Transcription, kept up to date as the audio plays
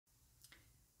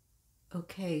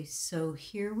Okay, so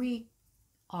here we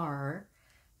are.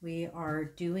 We are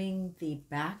doing the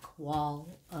back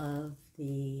wall of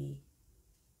the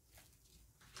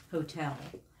hotel.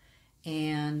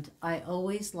 And I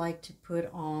always like to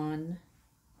put on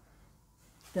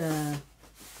the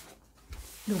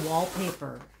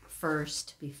wallpaper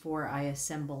first before I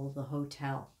assemble the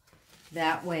hotel.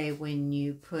 That way when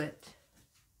you put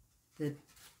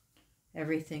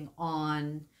everything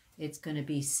on, it's going to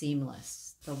be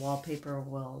seamless. The wallpaper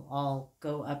will all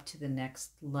go up to the next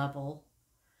level,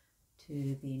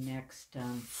 to the next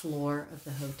floor of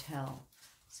the hotel.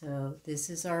 So this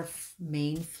is our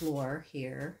main floor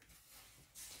here,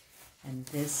 and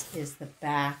this is the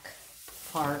back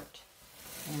part,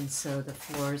 and so the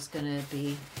floor is going to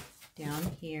be down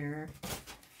here,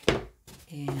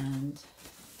 and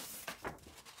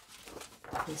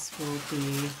this will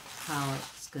be how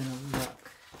it's going to look.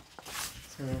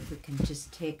 So if we can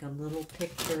just take a little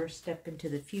picture, step into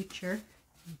the future,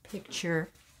 and picture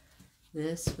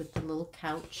this with the little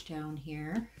couch down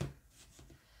here.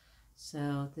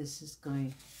 So this is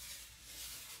going,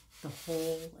 the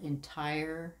whole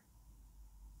entire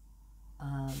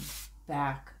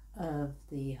back of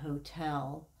the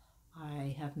hotel.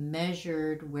 I have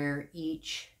measured where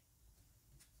each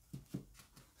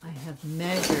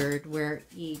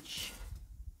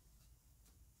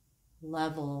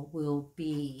level will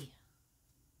be.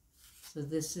 So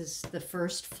this is the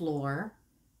first floor,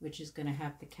 which is going to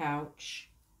have the couch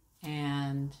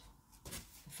and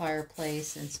a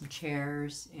fireplace and some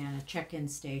chairs and a check-in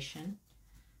station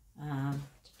to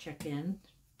check in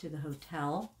to the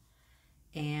hotel.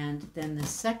 And then the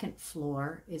second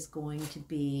floor is going to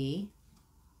be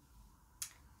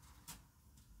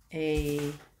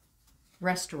a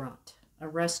restaurant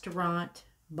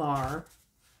bar.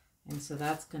 And so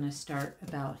that's going to start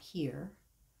about here.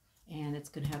 And it's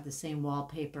going to have the same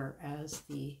wallpaper as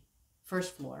the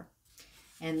first floor.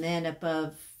 And then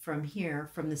above from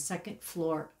here, from the second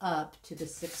floor up to the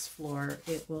sixth floor,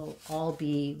 it will all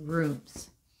be rooms.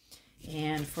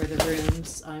 And for the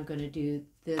rooms, I'm going to do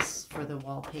this for the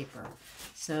wallpaper.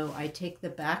 So I take the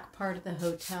back part of the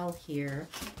hotel here,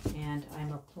 and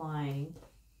I'm applying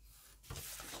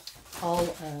all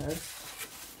of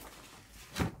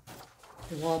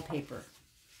the wallpaper.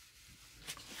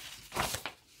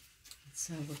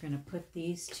 So we're going to put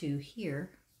these two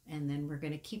here, and then we're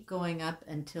going to keep going up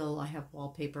until I have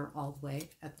wallpaper all the way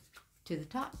up to the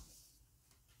top.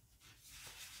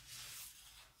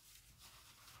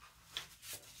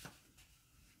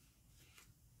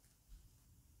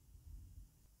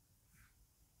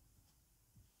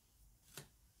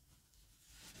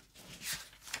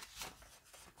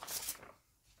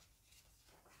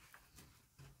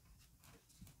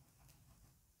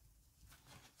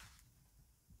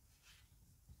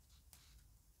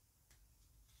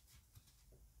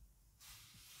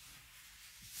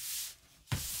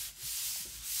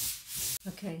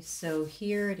 Okay, so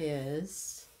here it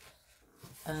is.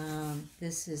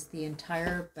 This is the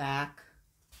entire back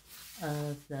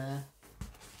of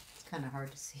it's kind of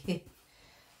hard to see,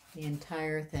 the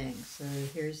entire thing. So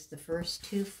here's the first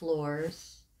two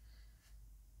floors,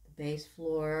 the base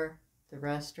floor, the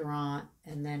restaurant,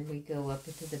 and then we go up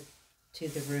into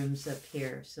the rooms up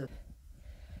here.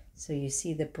 So you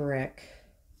see the brick.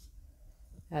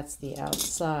 That's the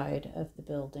outside of the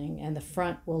building, and the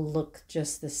front will look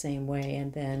just the same way,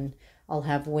 and then I'll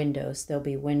have windows. There'll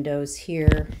be windows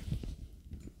here,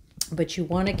 but you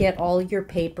want to get all your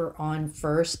paper on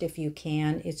first if you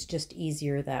can. It's just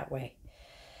easier that way.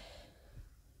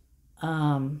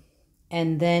 And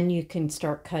then you can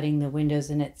start cutting the windows,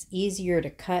 and it's easier to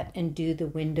cut and do the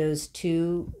windows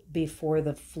too before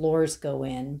the floors go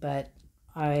in, but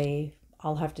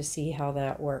I'll have to see how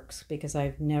that works because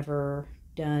I've never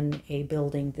done a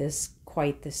building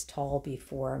quite this tall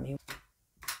before. I mean,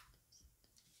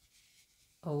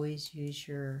 always use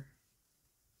your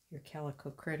calico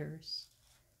critters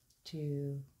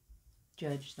to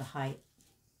judge the height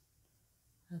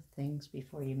of things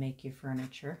before you make your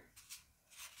furniture.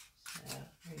 So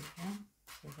there you go.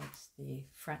 So that's the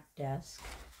front desk,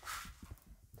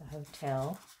 the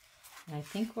hotel. And I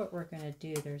think what we're going to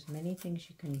do, there's many things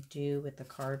you can do with the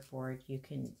cardboard. You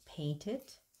can paint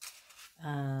it.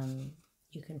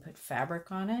 You can put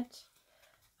fabric on it.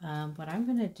 What I'm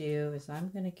going to do is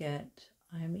I'm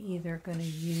either going to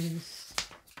use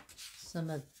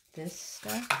some of this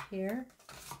stuff here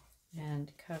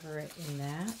and cover it in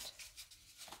that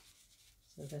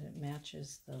so that it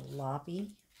matches the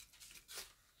lobby.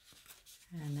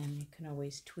 And then you can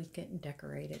always tweak it and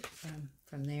decorate it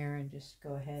from there, and just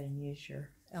go ahead and use your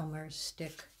Elmer's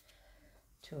stick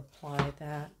to apply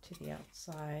that to the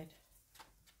outside.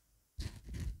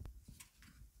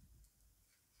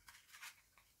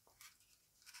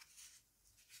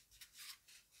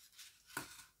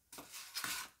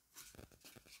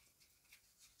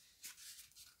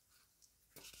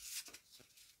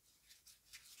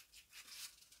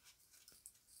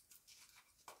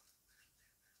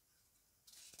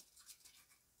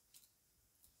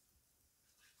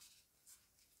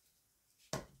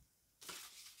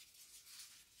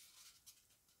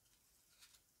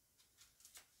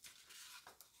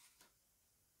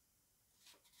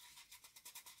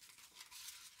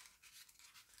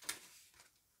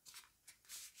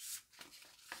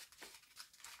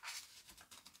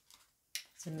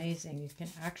 It's amazing. You can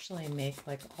actually make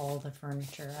like all the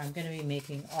furniture. I'm going to be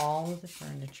making all of the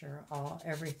furniture,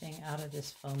 everything out of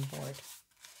this foam board.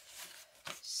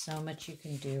 So much you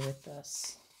can do with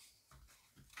this.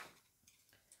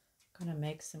 I'm going to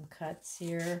make some cuts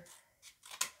here,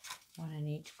 one in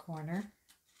each corner,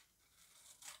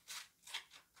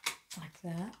 like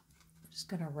that. I'm just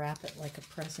going to wrap it like a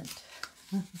present.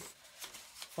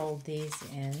 Fold these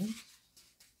in.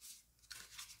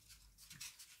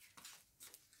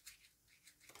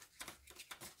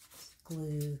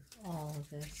 Glue all of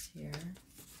this here.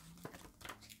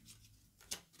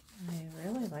 I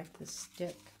really like this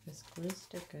stick. This glue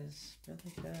stick is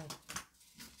really good.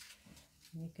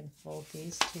 And you can fold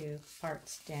these two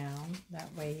parts down.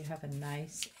 That way you have a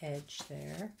nice edge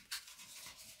there.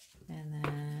 And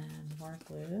then more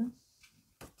glue.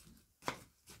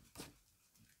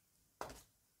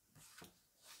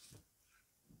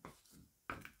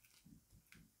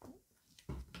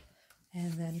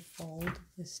 And then fold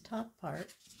this top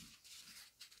part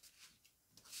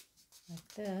like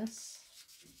this.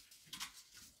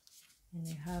 And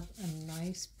you have a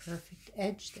nice perfect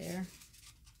edge there.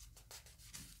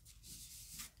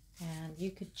 And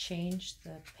you could change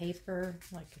the paper,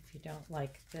 like if you don't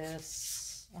like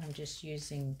this. I'm just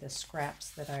using the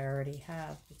scraps that I already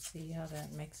have. But see how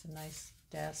that makes a nice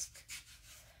desk.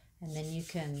 And then you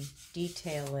can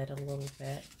detail it a little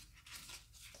bit.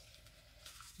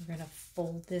 We're going to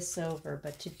fold this over,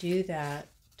 but to do that,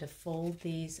 to fold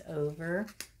these over,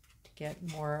 to get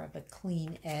more of a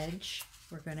clean edge,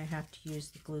 we're going to have to use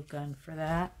the glue gun for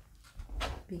that,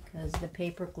 because the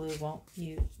paper glue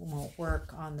won't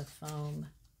work on the foam.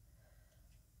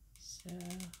 So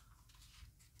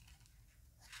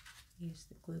use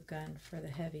the glue gun for the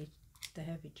heavy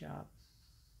job.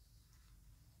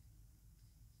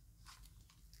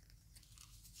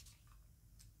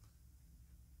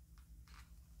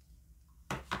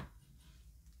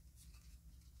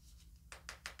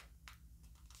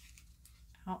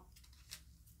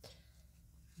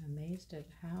 Amazed at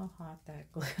how hot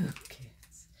that glue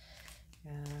gets.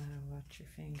 Gotta watch your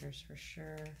fingers for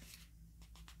sure.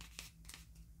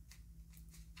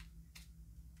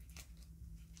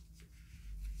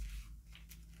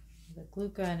 The glue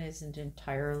gun isn't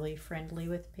entirely friendly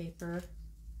with paper,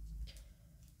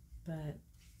 but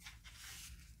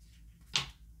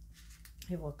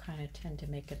it will kind of tend to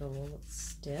make it a little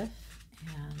stiff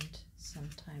and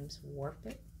sometimes warp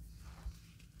it.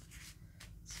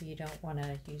 So you don't want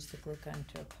to use the glue gun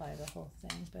to apply the whole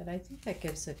thing, but I think that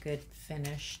gives a good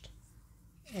finished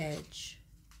edge.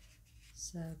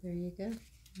 So there you go.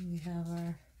 We have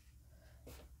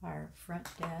our front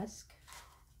desk.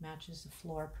 Matches the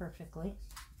floor perfectly.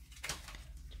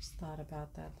 Just thought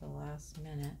about that the last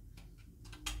minute.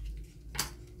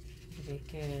 It'd be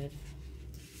good.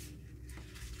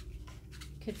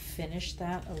 Could finish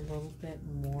that a little bit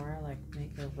more, like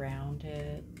make a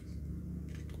rounded,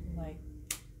 like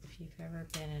if you've ever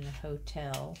been in a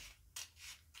hotel,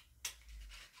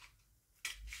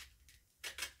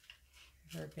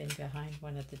 ever been behind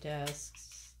one of the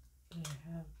desks, they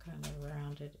have kind of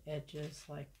rounded edges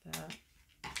like that.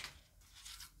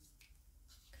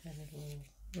 Kind of a little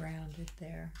rounded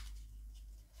there.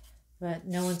 But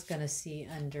no one's going to see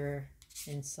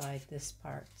inside this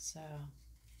part, so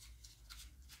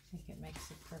I think it makes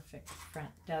a perfect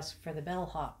front desk for the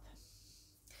bellhop.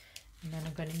 And then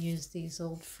I'm going to use these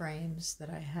old frames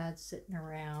that I had sitting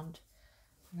around.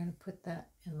 I'm going to put that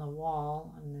in the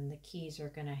wall, and then the keys are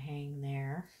going to hang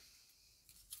there.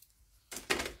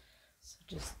 So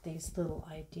just these little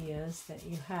ideas that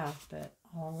you have, but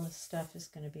all this stuff is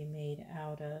going to be made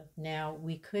out of. Now,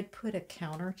 we could put a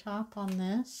countertop on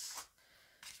this.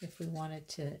 If we wanted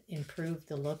to improve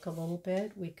the look a little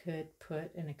bit, we could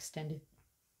put an extended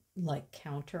like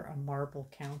counter, a marble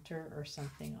counter or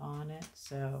something on it.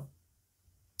 So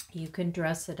you can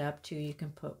dress it up too. You can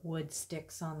put wood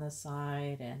sticks on the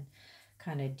side and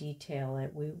kind of detail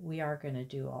it. We are going to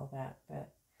do all that,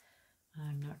 but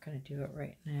I'm not going to do it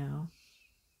right now.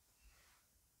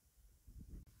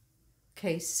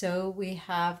 Okay, so we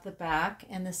have the back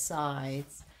and the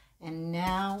sides, and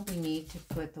now we need to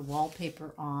put the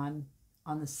wallpaper on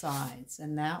the sides,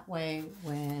 and that way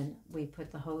when we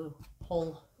put the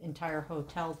whole entire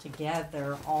hotel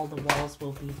together, all the walls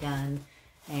will be done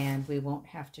and we won't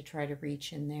have to try to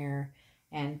reach in there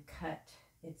and cut.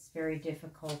 It's very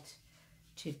difficult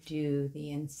to do the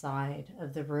inside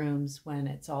of the rooms when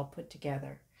it's all put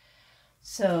together.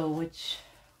 So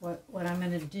what I'm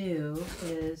going to do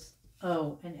is,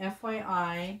 oh, and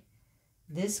FYI,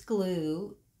 this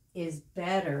glue is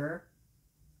better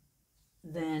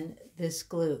than this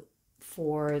glue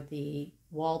for the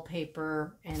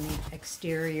wallpaper and the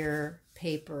exterior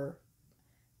paper.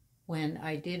 When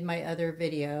I did my other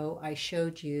video, I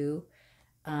showed you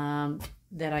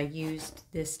that I used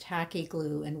this tacky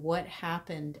glue, and what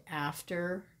happened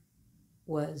after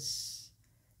was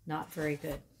not very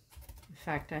good. In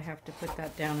fact, I have to put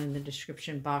that down in the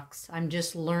description box. I'm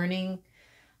just learning.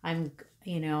 I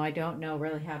don't know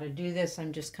really how to do this.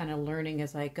 I'm just kind of learning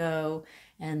as I go.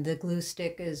 And the glue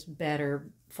stick is better,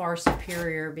 far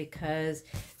superior, because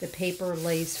the paper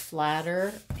lays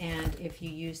flatter. And if you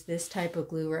use this type of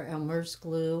glue or Elmer's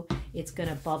glue, it's going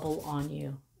to bubble on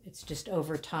you. It's just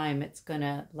over time, it's going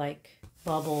to like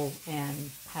bubble and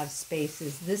have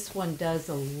spaces. This one does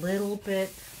a little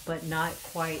bit, but not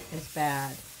quite as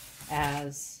bad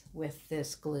as with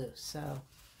this glue. So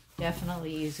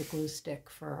definitely use a glue stick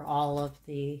for all of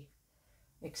the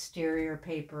exterior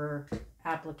paper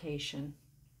application.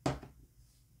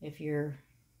 If you're,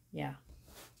 yeah,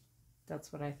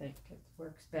 that's what I think. It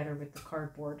works better with the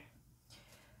cardboard.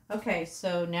 Okay,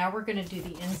 so now we're going to do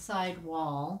the inside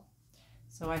wall.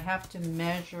 So I have to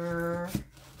measure,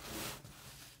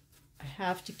 I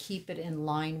have to keep it in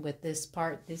line with this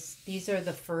part. These are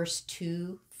the first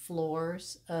 2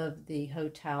 floors of the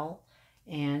hotel.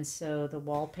 And so the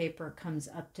wallpaper comes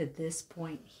up to this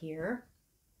point here.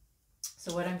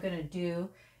 So what I'm going to do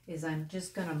is I'm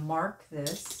just going to mark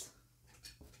this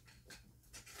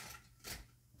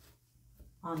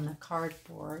on the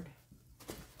cardboard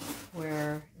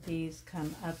where these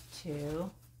come up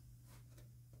to.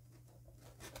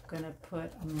 I'm going to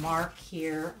put a mark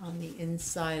here on the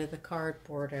inside of the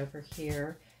cardboard over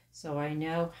here, so I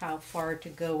know how far to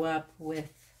go up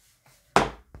with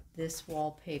this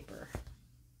wallpaper.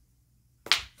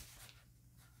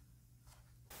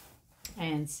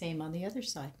 And same on the other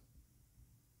side.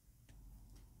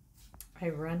 I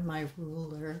run my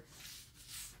ruler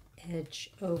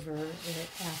edge over it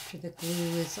after the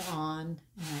glue is on,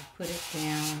 and I put it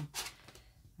down.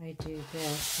 I do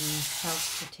this, and this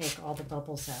helps to take all the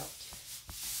bubbles out.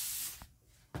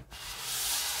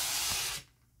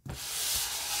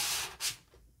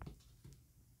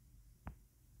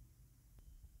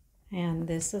 And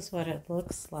this is what it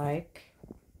looks like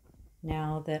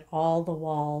now that all the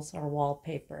walls are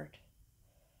wallpapered.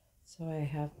 So I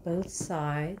have both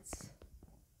sides,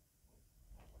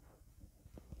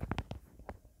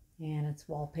 and it's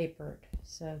wallpapered.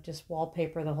 So just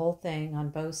wallpaper the whole thing on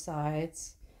both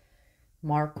sides.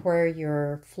 Mark where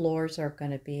your floors are going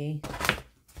to be.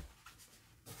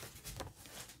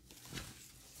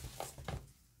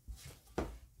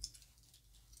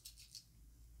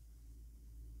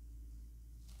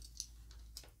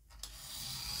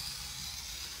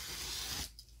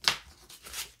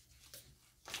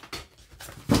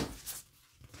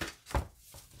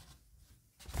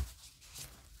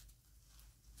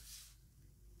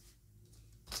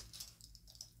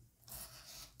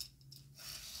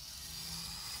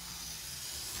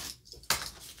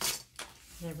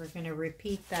 Then we're going to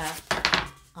repeat that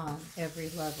on every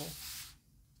level.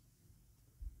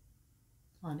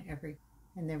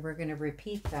 And then we're going to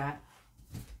repeat that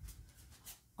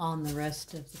on the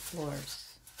rest of the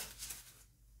floors.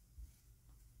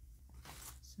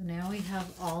 So now we have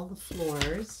all the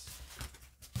floors.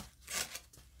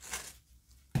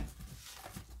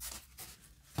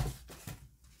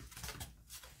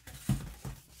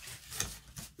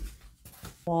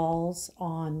 Walls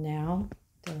on now.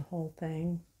 The whole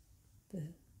thing, the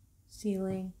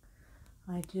ceiling.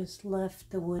 I just left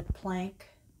the wood plank,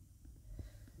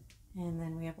 and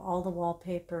then we have all the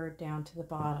wallpaper down to the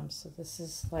bottom. So this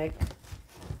is like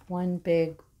one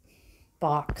big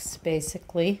box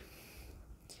basically.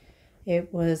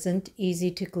 It wasn't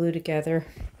easy to glue together.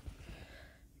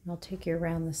 I'll take you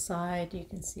around the side. You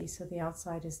can see, so the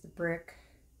outside is the brick,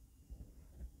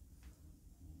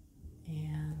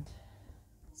 and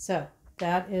so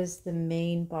that is the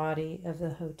main body of the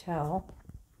hotel.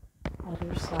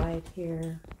 Other side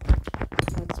here,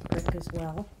 that's brick as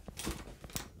well.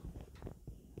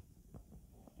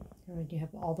 And you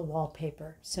have all the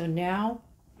wallpaper. So now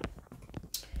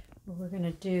what we're going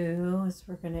to do is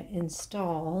we're going to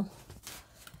install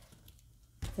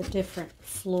the different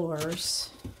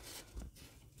floors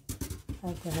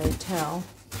of the hotel.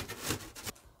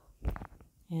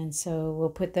 And so we'll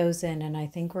put those in, and I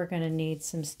think we're going to need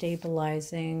some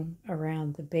stabilizing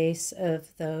around the base of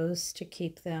those to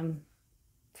keep them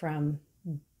from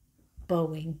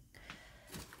bowing.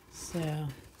 So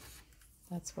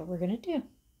that's what we're going to do.